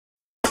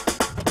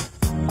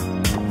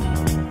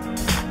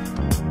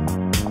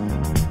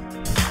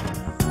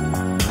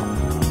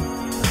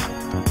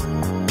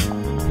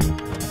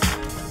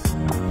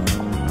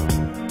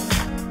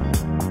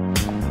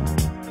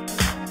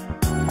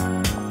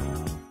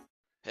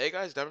Hey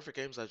guys, Diamond for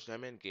Games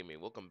Diamond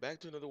Gaming. Welcome back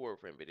to another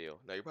Warframe video.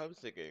 Now you're probably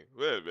thinking,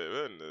 wait a minute,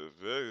 what in the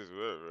fuck is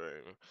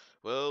Warframe?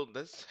 Well,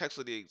 that's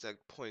actually the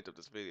exact point of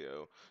this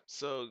video.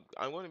 So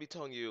I'm going to be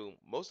telling you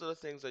most of the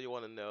things that you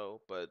want to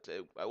know, but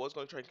I was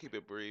going to try and keep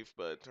it brief,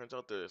 but it turns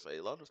out there's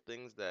a lot of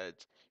things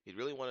that you'd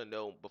really want to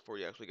know before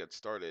you actually get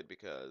started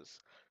because,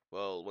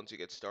 well, once you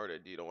get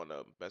started, you don't want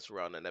to mess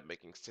around and end up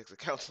making 6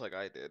 accounts like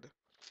I did.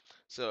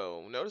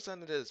 So, notice in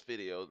this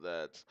video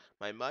that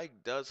my mic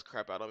does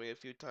crap out on me a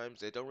few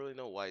times. I don't really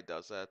know why it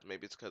does that.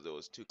 Maybe it's because it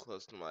was too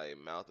close to my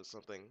mouth or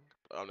something.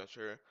 I'm not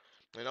sure.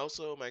 And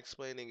also, my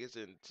explaining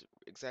isn't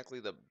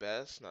exactly the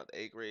best, not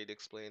A-grade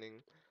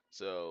explaining.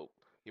 So,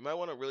 you might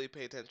want to really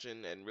pay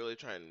attention and really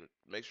try and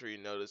make sure you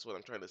notice what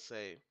I'm trying to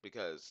say,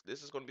 because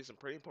this is going to be some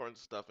pretty important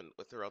stuff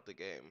throughout the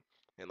game,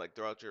 and like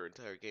throughout your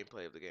entire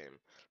gameplay of the game.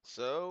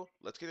 So,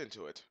 let's get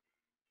into it.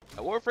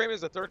 Warframe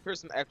is a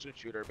third-person action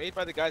shooter made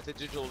by the guys at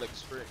Digital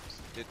Extremes.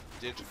 Dig,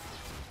 dig,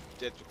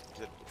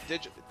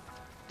 dig,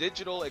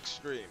 Digital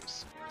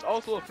Extremes. It's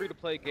also a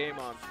free-to-play game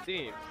on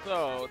Steam,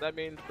 so that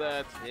means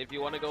that if you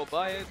want to go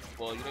buy it,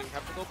 well, you don't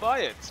have to go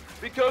buy it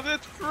because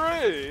it's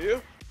free.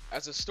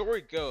 As the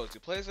story goes, you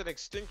play as an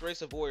extinct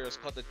race of warriors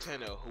called the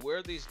Tenno, who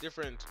wear these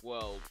different,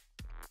 well,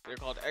 they're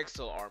called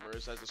exo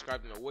armors, as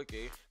described in the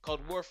wiki,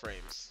 called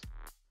Warframes.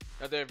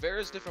 Now there are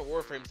various different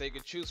Warframes that you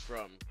can choose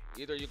from.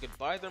 Either you could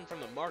buy them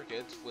from the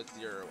market with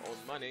your own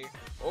money,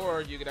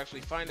 or you could actually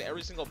find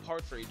every single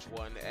part for each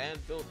one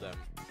and build them.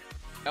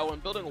 Now when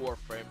building a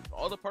Warframe,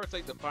 all the parts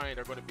that you find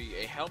are going to be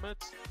a helmet,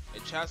 a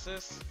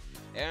chassis,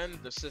 and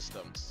the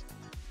systems.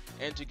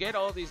 And to get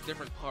all these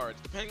different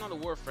parts, depending on the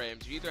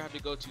Warframes, you either have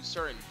to go to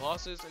certain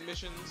bosses and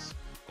missions,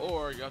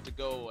 or you have to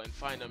go and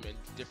find them in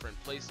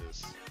different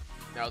places.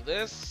 Now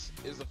this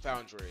is the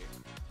foundry.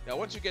 Now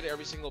once you get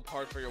every single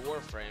part for your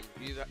Warframe,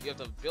 you have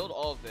to build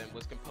all of them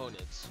with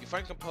components. You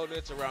find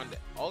components around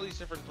all these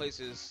different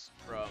places,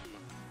 from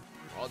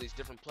all these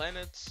different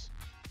planets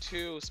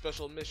to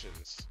special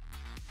missions.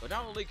 But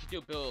not only can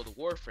you build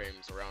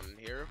Warframes around in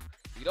here,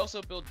 you can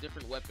also build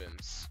different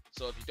weapons.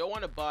 So if you don't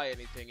want to buy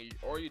anything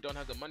or you don't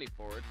have the money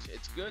for it,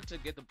 it's good to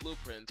get the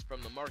blueprints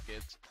from the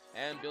market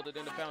and build it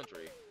in the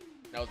foundry.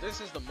 Now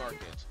this is the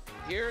market.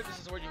 Here, this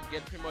is where you can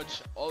get pretty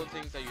much all the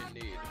things that you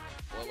need.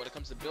 Well, when it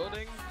comes to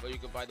building, well, you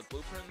can buy the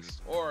blueprints,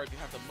 or if you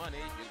have the money,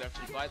 you can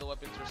actually buy the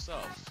weapons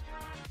yourself.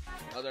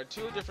 Now there are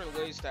two different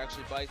ways to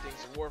actually buy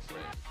things in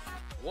Warframe.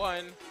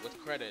 One, with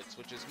credits,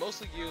 which is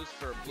mostly used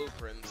for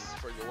blueprints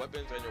for your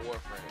weapons and your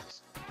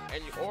Warframes.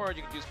 Or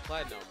you can use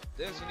Platinum.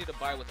 This you need to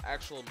buy with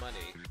actual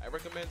money. I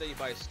recommend that you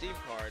buy a Steam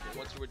card, and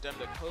once you redeem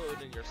the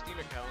code in your Steam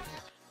account,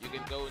 you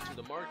can go into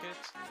the market,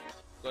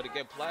 go to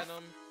get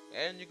Platinum,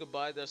 and you can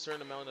buy the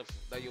certain amount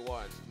that you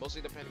want, mostly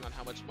depending on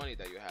how much money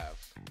that you have.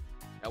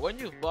 Now when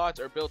you've bought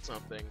or built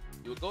something,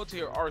 you will go to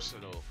your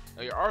arsenal.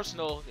 Now your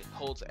arsenal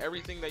holds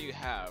everything that you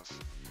have,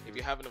 if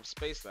you have enough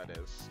space that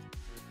is.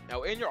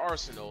 Now in your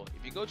arsenal,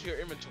 if you go to your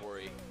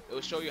inventory, it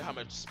will show you how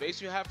much space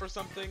you have for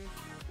something,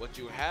 what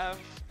you have,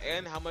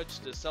 and how much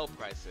the sell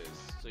price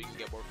is, so you can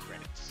get more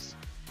credits.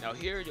 Now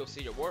here you'll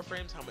see your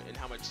Warframes and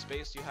how much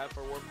space you have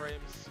for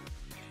Warframes,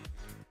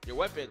 your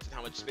weapons and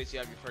how much space you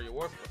have for your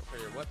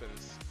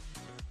weapons,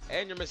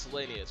 and your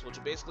miscellaneous, which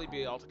will basically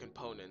be all the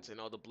components and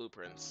all the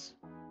blueprints.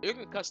 You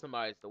can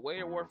customize the way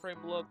your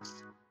Warframe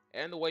looks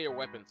and the way your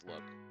weapons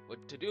look.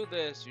 But to do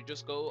this, you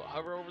just go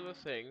hover over the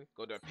thing,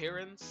 go to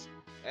appearance,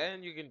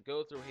 and you can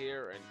go through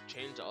here and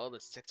change all the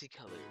sexy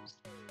colors.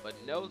 But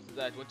note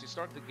that once you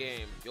start the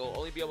game, you'll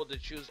only be able to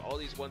choose all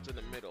these ones in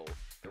the middle.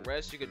 The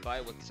rest you can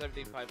buy with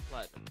 75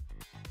 platinum.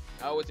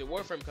 Now with your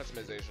Warframe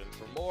customization,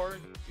 for more,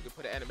 you can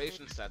put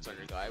animation stats on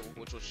your guy,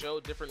 which will show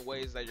different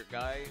ways that your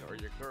guy or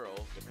your girl,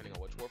 depending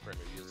on which Warframe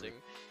you're using,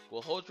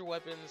 will hold your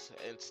weapons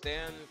and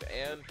stand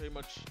and pretty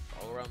much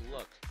all around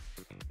look.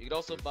 You can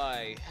also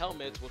buy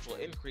helmets, which will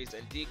increase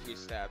and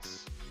decrease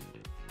stats,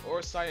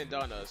 or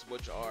Cyandanas,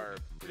 which are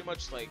pretty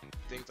much like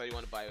things that you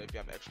want to buy if you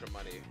have extra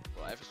money,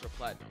 well, extra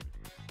platinum.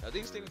 Now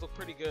these things look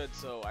pretty good,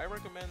 so I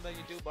recommend that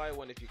you do buy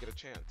one if you get a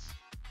chance.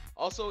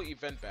 Also,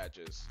 event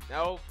badges.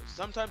 Now,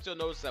 sometimes you'll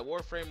notice that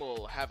Warframe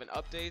will have an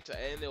update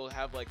and it will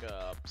have like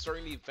a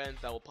certain event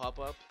that will pop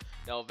up.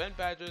 Now, event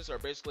badges are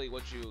basically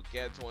what you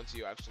get once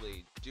you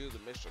actually do the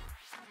mission.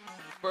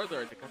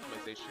 Further into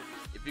customization,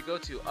 if you go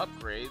to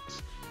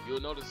upgrades,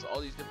 you'll notice all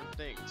these different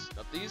things.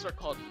 Now, these are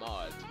called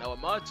mods. Now, what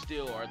mods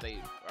do are they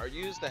are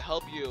used to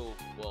help you,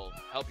 well,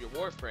 help your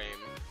Warframe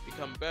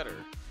become better.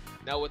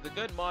 Now, with a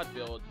good mod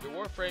build, your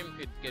Warframe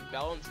could get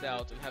balanced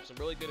out and have some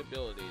really good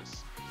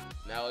abilities.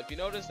 Now, if you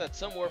notice that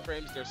some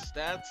Warframes, their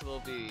stats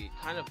will be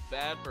kind of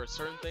bad for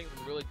certain things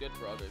and really good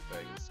for other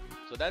things.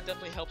 So that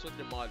definitely helps with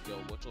your mod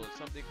build, which will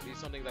be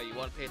something that you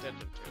want to pay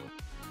attention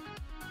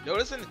to.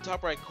 Notice in the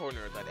top right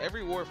corner that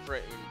every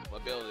Warframe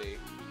ability,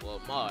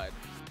 well, mod,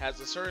 has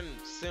a certain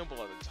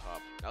symbol at the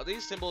top. Now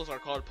these symbols are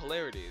called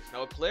polarities.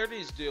 Now what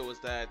polarities do is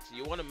that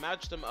you want to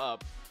match them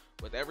up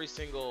with every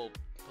single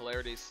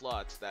polarity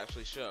slot that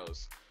actually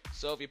shows.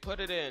 So if you put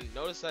it in,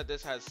 notice that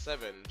this has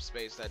 7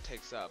 space that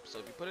takes up. So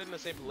if you put it in the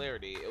same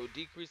polarity, it will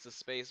decrease the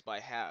space by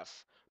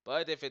half.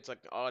 But if it's like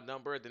an odd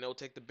number, then it'll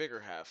take the bigger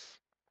half.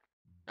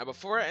 Now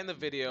before I end the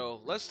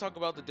video, let's talk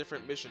about the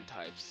different mission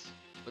types.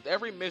 With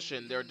every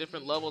mission, there are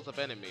different levels of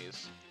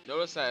enemies.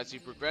 Notice that as you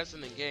progress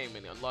in the game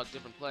and unlock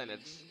different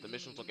planets, the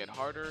missions will get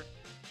harder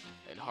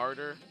and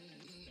harder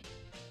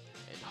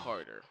and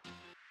harder.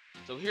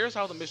 So here's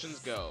how the missions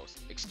goes.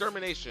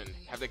 Extermination,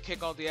 have to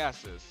kick all the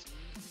asses.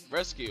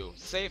 Rescue,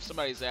 save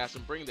somebody's ass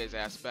and bring his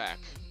ass back.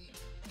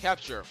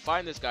 Capture,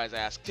 find this guy's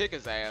ass, kick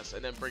his ass,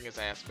 and then bring his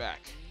ass back.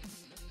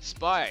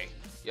 Spy,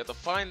 you have to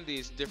find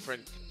these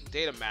different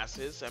data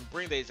masses and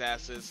bring these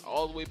asses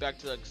all the way back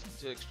to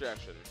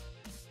extraction.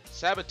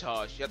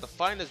 Sabotage, you have to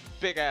find this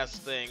big ass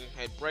thing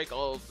and break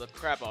all of the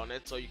crap on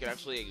it so you can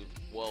actually,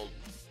 well,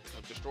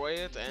 destroy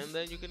it and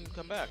then you can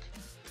come back.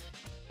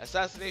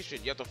 Assassination,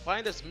 you have to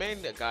find this main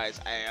guy's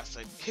ass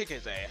and kick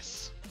his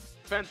ass.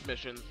 Defense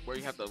missions, where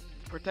you have to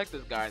protect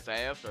this guy's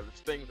ass or this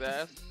thing's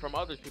ass from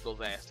other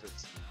people's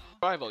asses.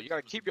 Survival, you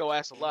gotta keep your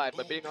ass alive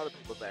by beating other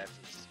people's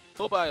asses.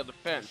 Mobile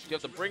defense, you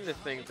have to bring this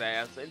thing's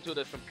ass into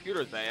this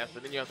computer's ass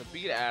and then you have to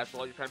beat ass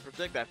while you're trying to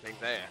protect that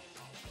thing's ass.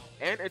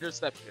 And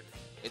interception.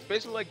 It's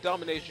basically like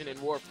domination in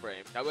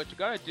Warframe. Now what you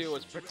gotta do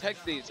is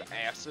protect these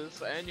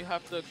asses, and you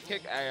have to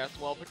kick ass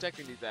while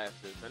protecting these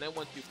asses. And then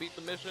once you beat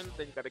the mission,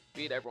 then you gotta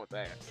beat everyone's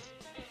ass.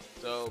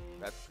 So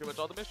that's pretty much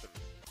all the missions.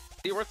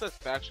 See where it says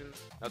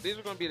factions? Now these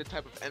are gonna be the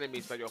type of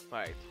enemies that you'll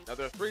fight. Now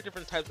there are 3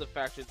 different types of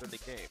factions in the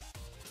game.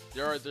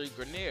 There are the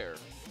Grenier,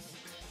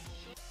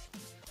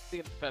 the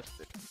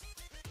Infested,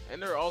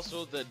 and there are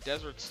also the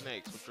Desert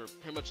Snakes, which are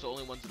pretty much the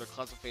only ones that are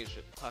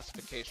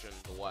classification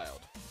in the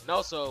wild. And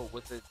also,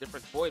 with the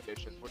different void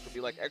missions, which will be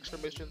like extra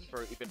missions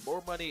for even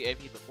more money and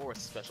even more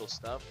special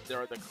stuff, there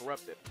are the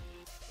Corrupted.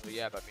 So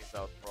yeah, that means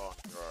I was wrong.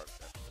 There are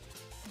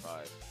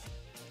definitely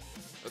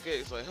 5.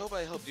 Okay, so I hope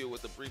I helped you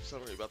with a brief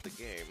summary about the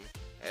game.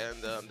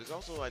 And there's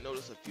also, I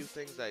noticed a few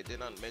things that I did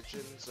not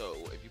mention, so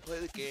if you play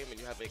the game and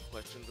you have any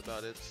questions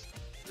about it,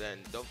 then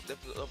don't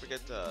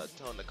forget to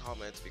tell in the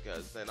comments,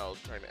 because then I'll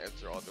try to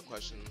answer all the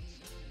questions,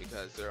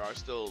 because there are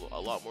still a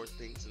lot more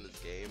things in this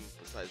game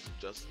besides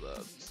just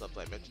the stuff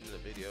I mentioned in the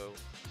video.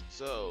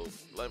 So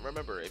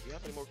remember, if you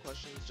have any more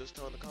questions, just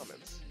tell in the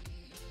comments.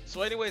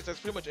 So anyways, that's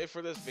pretty much it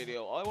for this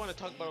video. All I want to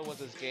talk about was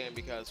this game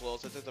because, well,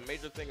 since it's a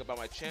major thing about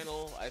my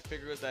channel, I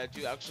figured that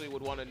you actually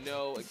would want to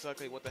know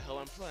exactly what the hell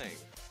I'm playing.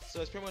 So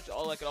that's pretty much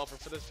all I can offer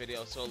for this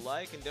video. So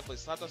like and definitely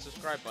slap that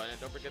subscribe button.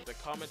 Don't forget to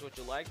comment what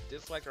you like,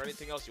 dislike, or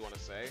anything else you want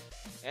to say.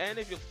 And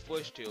if you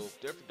wish to,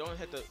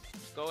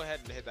 go ahead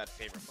and hit that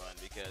favorite button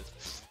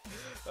because,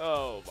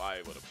 oh, I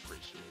would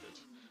appreciate it.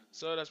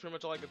 So that's pretty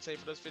much all I can say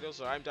for this video.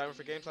 So I'm Diamond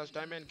for Game /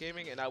 Diamond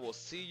Gaming, and I will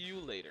see you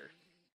later.